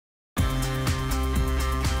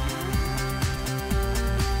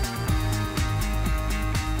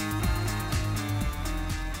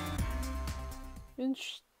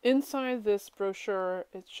then inside this brochure,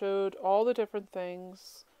 it showed all the different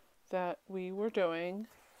things that we were doing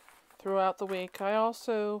throughout the week. I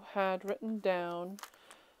also had written down,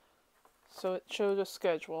 so it showed a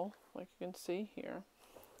schedule, like you can see here.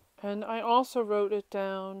 And I also wrote it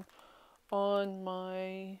down on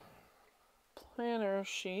my planner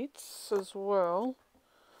sheets as well,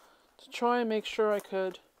 to try and make sure I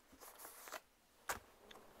could,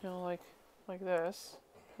 like this,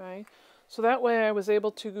 okay? So that way I was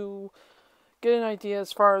able to get an idea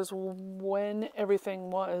as far as when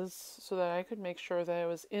everything was, so that I could make sure that I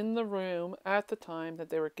was in the room at the time that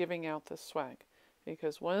they were giving out this swag.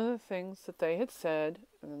 Because one of the things that they had said,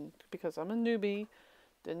 and because I'm a newbie,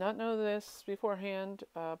 did not know this beforehand,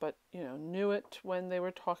 but knew it when they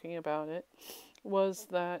were talking about it, was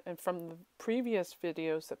that, and from the previous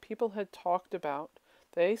videos that people had talked about,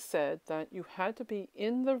 they said that you had to be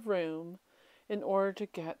in the room in order to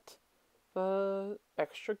get the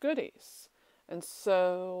extra goodies. And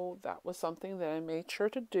so that was something that I made sure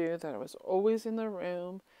to do, that I was always in the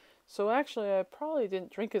room. So actually I probably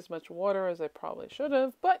didn't drink as much water as I probably should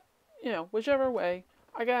have, but whichever way,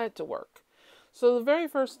 I got it to work. So the very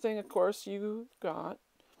first thing, of course, you got,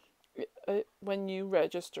 when you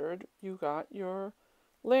registered, you got your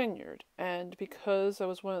lanyard. And because I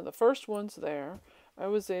was one of the first ones there, I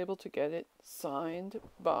was able to get it signed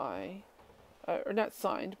by, or not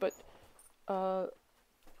signed, but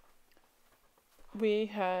we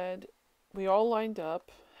all lined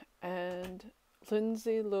up, and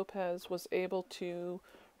Lindsay Lopez was able to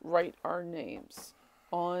write our names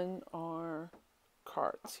on our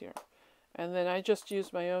cards here. And then I just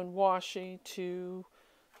used my own washi to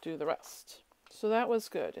do the rest. So that was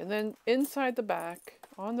good. And then inside the back,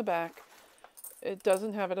 on the back, it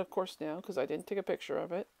doesn't have it, of course, now, because I didn't take a picture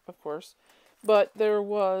of it, of course. But there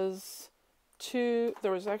was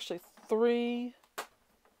actually three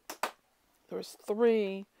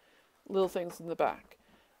little things in the back.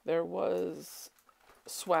 There was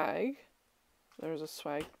swag. There was a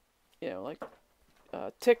swag,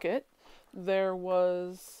 ticket. There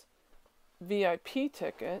was VIP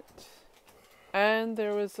ticket, and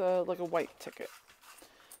there was a white ticket.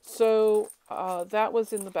 So that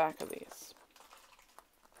was in the back of these.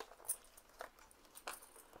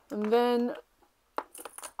 And then,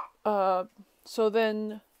 so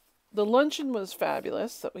then the luncheon was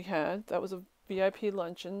fabulous that we had. That was a VIP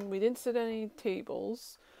luncheon. We didn't sit at any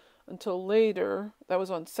tables until later. That was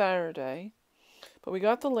on Saturday. But we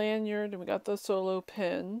got the lanyard and we got the solo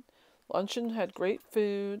pin. Luncheon had great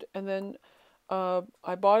food. And then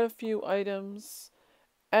I bought a few items.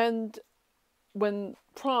 And when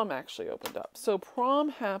prom actually opened up. So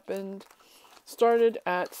prom started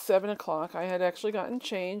at 7 o'clock. I had actually gotten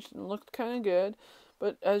changed and looked kind of good.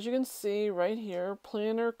 But as you can see right here,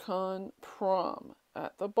 PlannerCon prom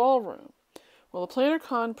at the ballroom. Well, the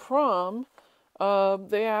PlannerCon prom,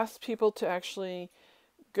 they asked people to actually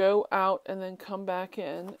go out and then come back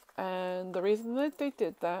in. And the reason that they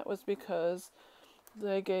did that was because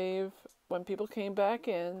when people came back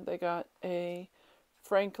in, they got a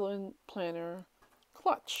Franklin Planner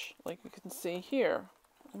clutch, like you can see here.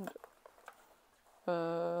 And,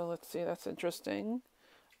 let's see, that's interesting.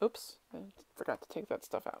 Oops, I forgot to take that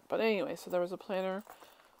stuff out. But anyway, so there was a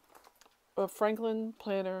Franklin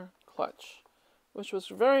Planner clutch, which was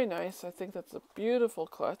very nice. I think that's a beautiful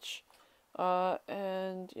clutch.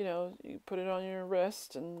 And, you put it on your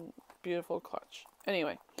wrist, and beautiful clutch.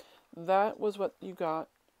 Anyway, that was what you got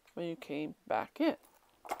when you came back in.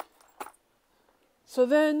 So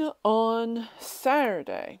then on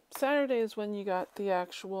Saturday is when you got the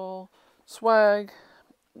actual swag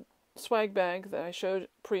bag that I showed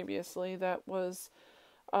previously. That was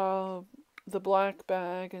the black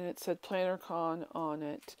bag, and it said PlannerCon on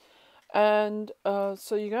it. And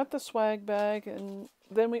so you got the swag bag, and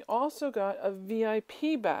then we also got a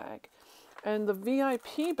VIP bag. And the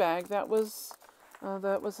VIP bag, it was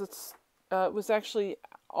actually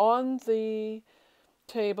on the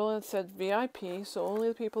table, and it said VIP, so only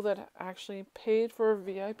the people that actually paid for a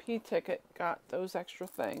VIP ticket got those extra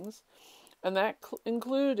things. And that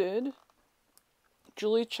included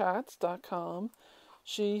JulieChats.com.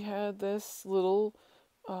 She had this little,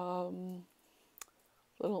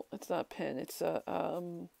 it's not a pin, it's a,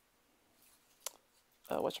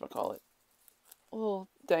 whatchamacallit, a little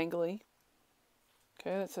dangly.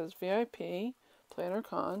 Okay, that says VIP,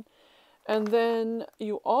 PlannerCon. And then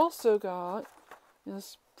you also got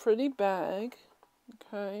this pretty bag,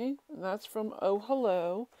 okay, and that's from Oh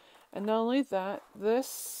Hello. And not only that,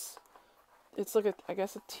 it's like I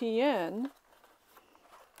guess a TN,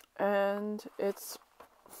 and it's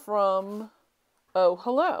from Oh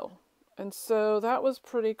Hello. And so that was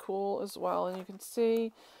pretty cool as well. And you can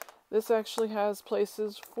see this actually has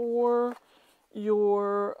places for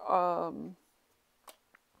your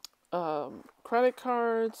credit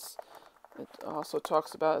cards. It also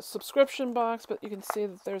talks about a subscription box, but you can see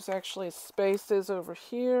that there's actually spaces over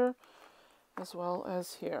here as well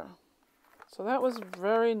as here. So that was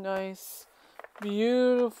very nice,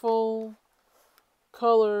 beautiful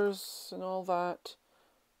colors and all that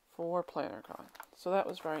for PlannerCon. So that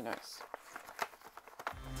was very nice.